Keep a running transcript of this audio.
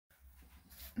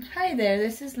Hi there,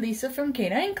 this is Lisa from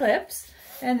Canine Clips,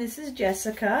 and this is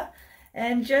Jessica.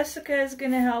 And Jessica is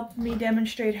going to help me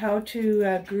demonstrate how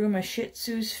to groom a Shih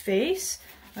Tzu's face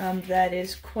that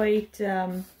is quite,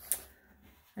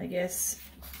 I guess,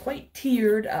 quite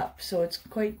teared up. So it's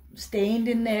quite stained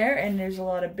in there, and there's a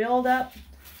lot of buildup,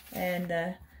 and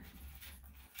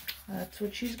that's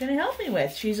what she's going to help me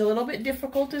with. She's a little bit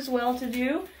difficult as well to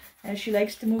do, and she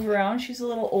likes to move around. She's a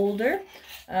little older.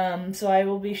 So I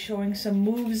will be showing some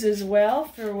moves as well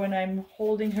for when I'm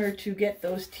holding her to get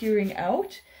those tearing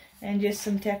out, and just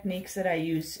some techniques that I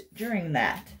use during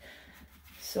that.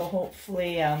 So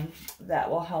hopefully that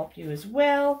will help you as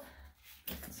well.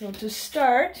 So to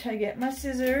start, I get my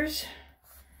scissors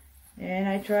and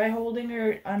I try holding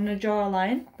her on the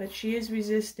jawline, but she is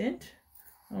resistant.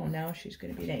 Oh, now she's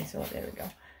going to be nice. Oh, there we go.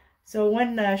 So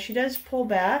when she does pull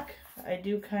back, I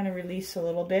do kind of release a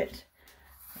little bit.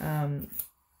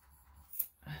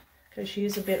 Because she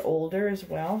is a bit older as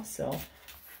well, so.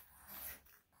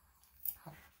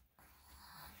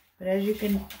 But as you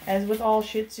can, as with all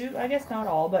Shih Tzu, I guess not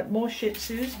all, but most Shih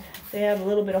Tzus, they have a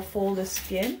little bit of fold of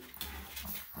skin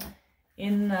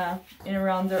in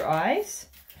around their eyes.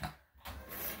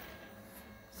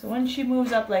 So when she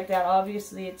moves up like that,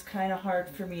 obviously it's kind of hard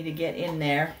for me to get in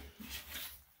there,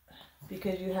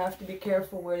 because you have to be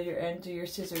careful where your ends of your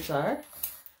scissors are.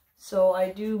 So I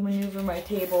do maneuver my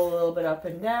table a little bit up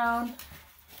and down,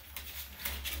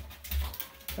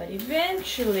 but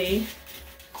eventually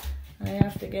I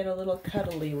have to get a little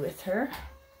cuddly with her,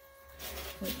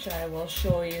 which I will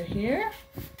show you here.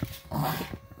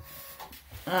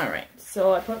 Alright,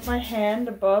 so I put my hand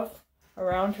above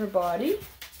around her body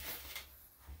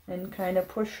and kind of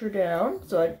push her down,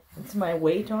 so it's my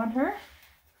weight on her.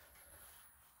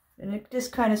 And it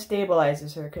just kind of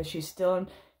stabilizes her because she's still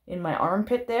in my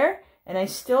armpit there, and I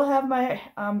still have my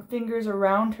fingers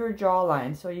around her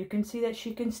jawline, so you can see that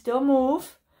she can still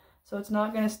move. So it's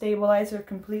not going to stabilize her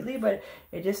completely, but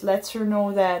it just lets her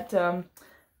know that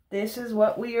this is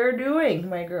what we are doing,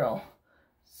 my girl.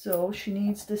 So she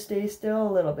needs to stay still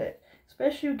a little bit,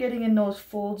 especially getting in those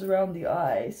folds around the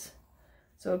eyes.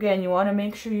 So again, you want to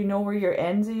make sure you know where your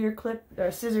ends of your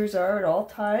scissors are at all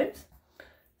times,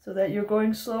 so that you're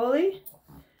going slowly.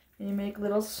 And you make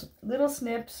little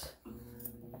snips.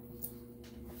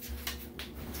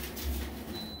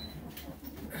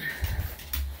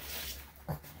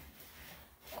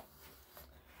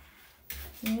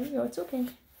 There we go, it's okay.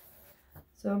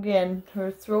 So again, her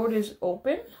throat is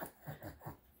open,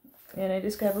 and I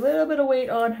just have a little bit of weight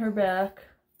on her back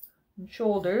and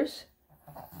shoulders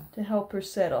to help her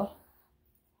settle.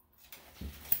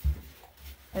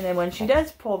 And then when she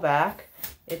does pull back,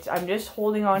 I'm just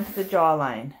holding on to the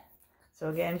jawline. So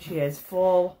again, she has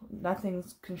full,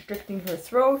 nothing's constricting her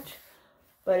throat,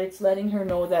 but it's letting her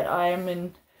know that I am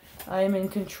in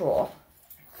control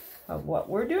of what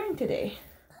we're doing today.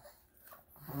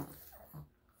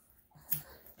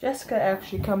 Jessica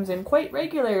actually comes in quite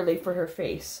regularly for her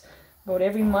face, about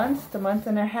every month to month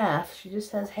and a half. She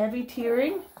just has heavy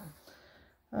tearing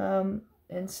and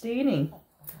staining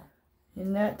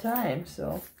in that time,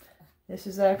 so this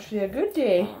is actually a good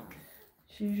day.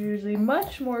 She's usually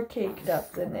much more caked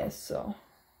up than this, so.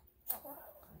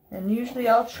 And usually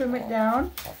I'll trim it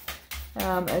down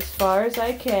as far as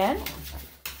I can.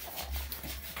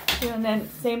 And then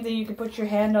same thing, you can put your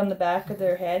hand on the back of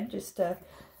their head, just to,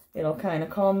 it'll kind of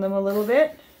calm them a little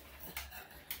bit.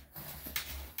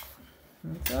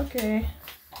 It's okay.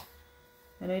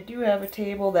 And I do have a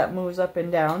table that moves up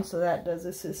and down, so that does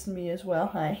assist me as well.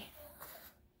 Hi.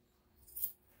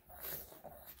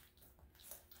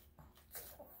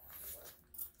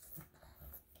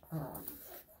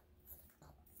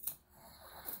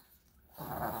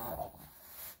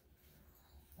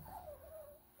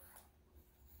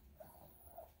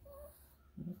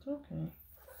 It's okay.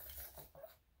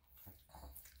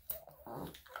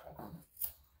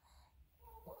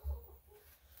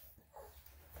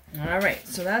 Alright,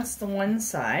 so that's the one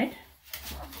side.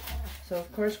 So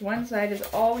of course one side is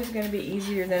always going to be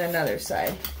easier than another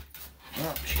side.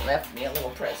 Oh, she left me a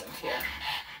little present here.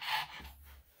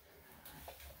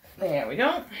 There we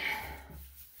go.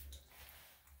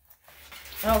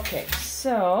 Okay,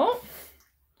 so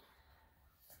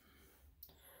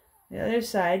the other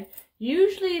side.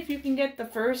 Usually if you can get the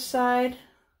first side,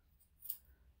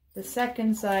 the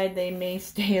second side, they may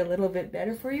stay a little bit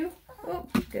better for you. Oh,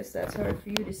 guess that's hard for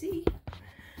you to see.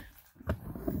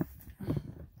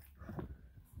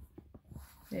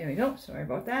 There we go, sorry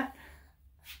about that.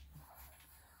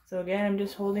 So again, I'm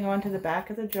just holding on to the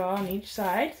back of the jaw on each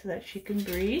side so that she can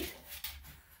breathe,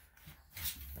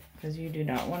 because you do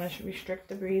not want to restrict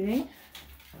the breathing.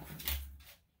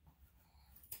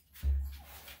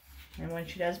 And when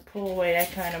she does pull away, I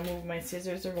kind of move my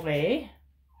scissors away.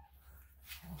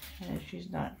 And she's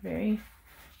not very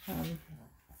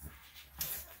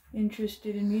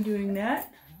interested in me doing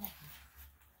that.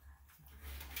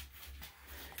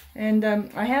 And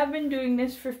I have been doing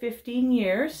this for 15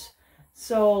 years,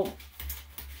 so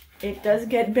it does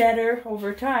get better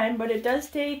over time, but it does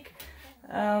take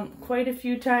quite a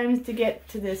few times to get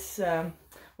to this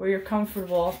where you're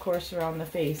comfortable, of course, around the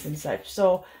face and such.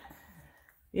 So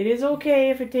it is okay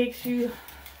if it takes you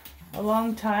a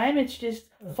long time. It's just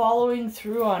following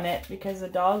through on it, because the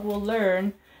dog will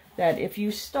learn that if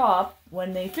you stop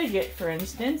when they fidget, for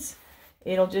instance,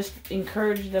 it'll just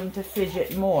encourage them to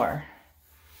fidget more.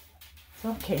 It's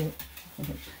okay.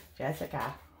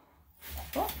 Jessica.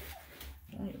 Oh,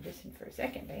 you listen for a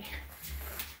second, babe.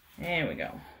 There we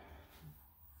go.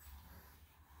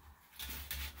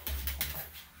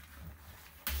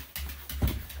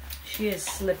 She is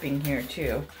slipping here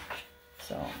too,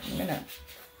 so I'm gonna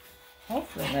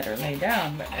hopefully let her lay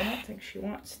down, but I don't think she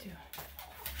wants to.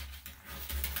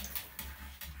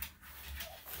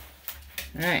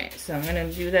 Alright, so I'm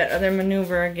gonna do that other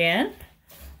maneuver again,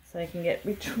 so I can get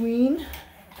between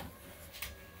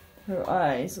her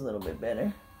eyes a little bit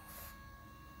better.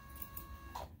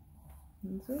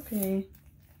 It's okay.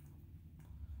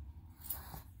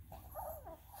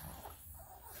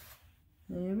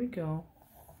 There we go.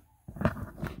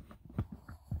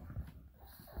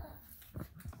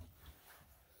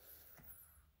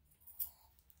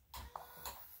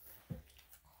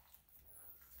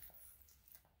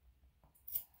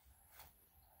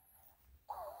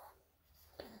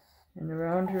 And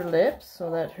around her lips, so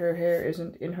that her hair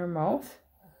isn't in her mouth.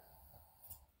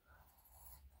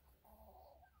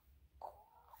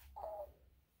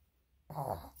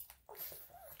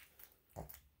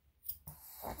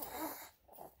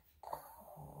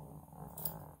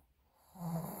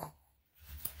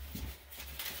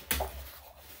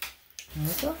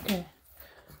 It's okay.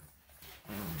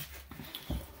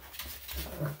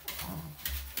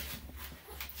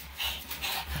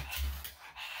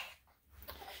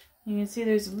 You can see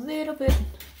there's a little bit,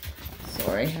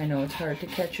 sorry, I know it's hard to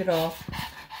catch it all.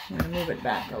 I'm going to move it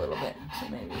back a little bit so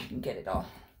maybe we can get it all.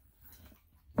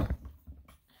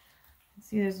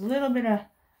 See, there's a little bit of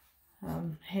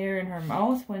hair in her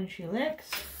mouth when she licks,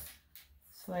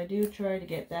 so I do try to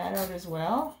get that out as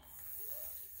well.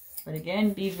 But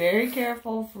again, be very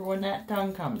careful for when that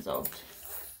tongue comes out.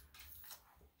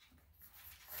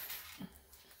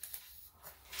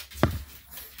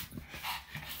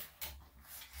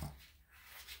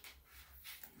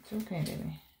 It's okay,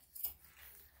 baby.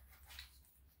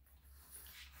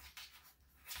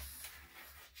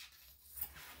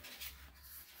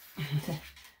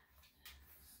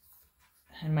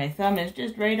 And my thumb is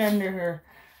just right under her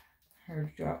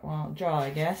jaw, I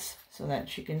guess, so that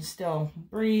she can still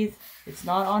breathe. It's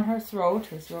not on her throat.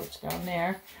 Her throat's down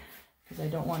there, because I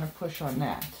don't want to push on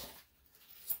that.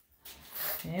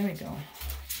 There we go.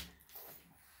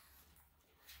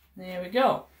 There we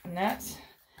go. And that's,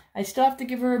 I still have to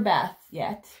give her a bath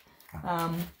yet.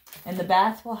 And the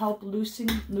bath will help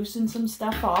loosen some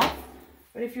stuff off.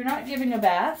 But if you're not giving a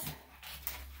bath,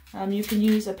 you can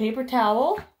use a paper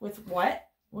towel with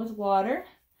water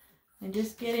and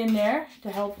just get in there to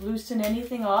help loosen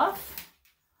anything off.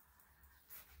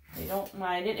 They don't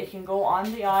mind it. It can go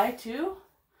on the eye too,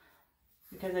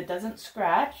 because it doesn't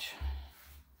scratch.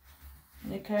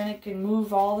 And it kind of can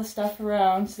move all the stuff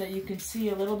around so that you can see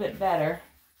a little bit better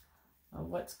of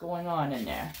what's going on in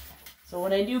there. So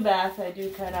when I do bath, I do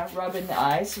kind of rub in the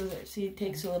eyes so that, see, it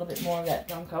takes a little bit more of that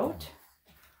gunk out.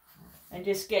 And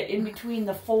just get in between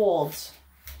the folds,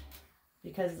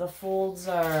 because the folds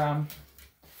are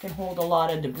can hold a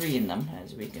lot of debris in them,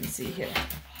 as we can see here.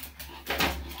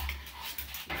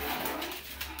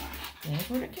 There's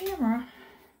for the camera.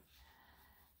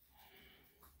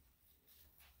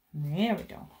 There we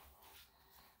go.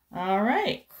 All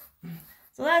right.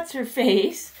 So that's her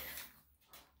face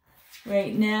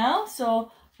right now.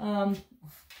 So,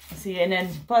 see, and then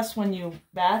plus when you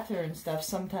bath her and stuff,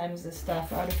 sometimes the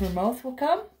stuff out of her mouth will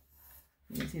come.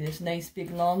 You can see this nice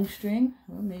big long string.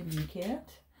 Well, maybe you can't,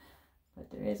 but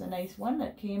there is a nice one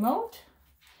that came out.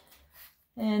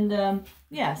 And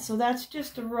yeah, so that's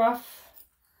just a rough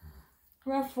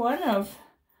one of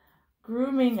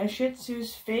grooming a Shih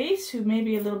Tzu's face, who may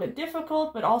be a little bit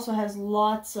difficult, but also has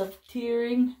lots of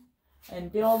tearing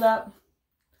and buildup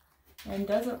and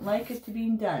doesn't like it to be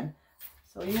done.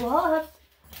 So you will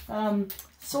have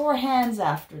sore hands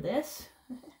after this.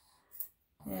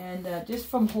 And just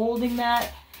from holding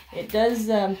that, it does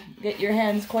get your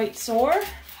hands quite sore.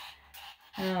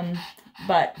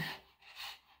 But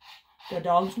the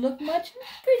dogs look much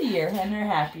prettier and they're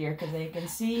happier because they can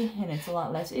see and it's a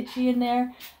lot less itchy in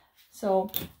there. So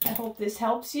I hope this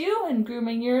helps you in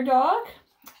grooming your dog.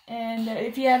 And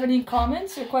if you have any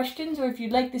comments or questions, or if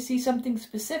you'd like to see something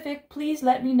specific, please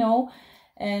let me know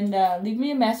and leave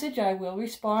me a message. I will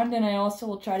respond, and I also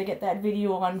will try to get that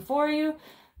video on for you.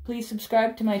 Please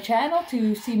subscribe to my channel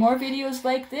to see more videos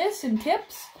like this and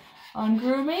tips on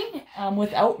grooming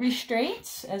without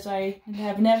restraints, as I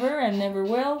have never and never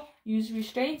will use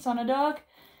restraints on a dog.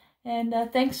 And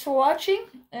thanks for watching,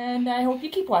 and I hope you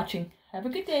keep watching. Have a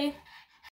good day.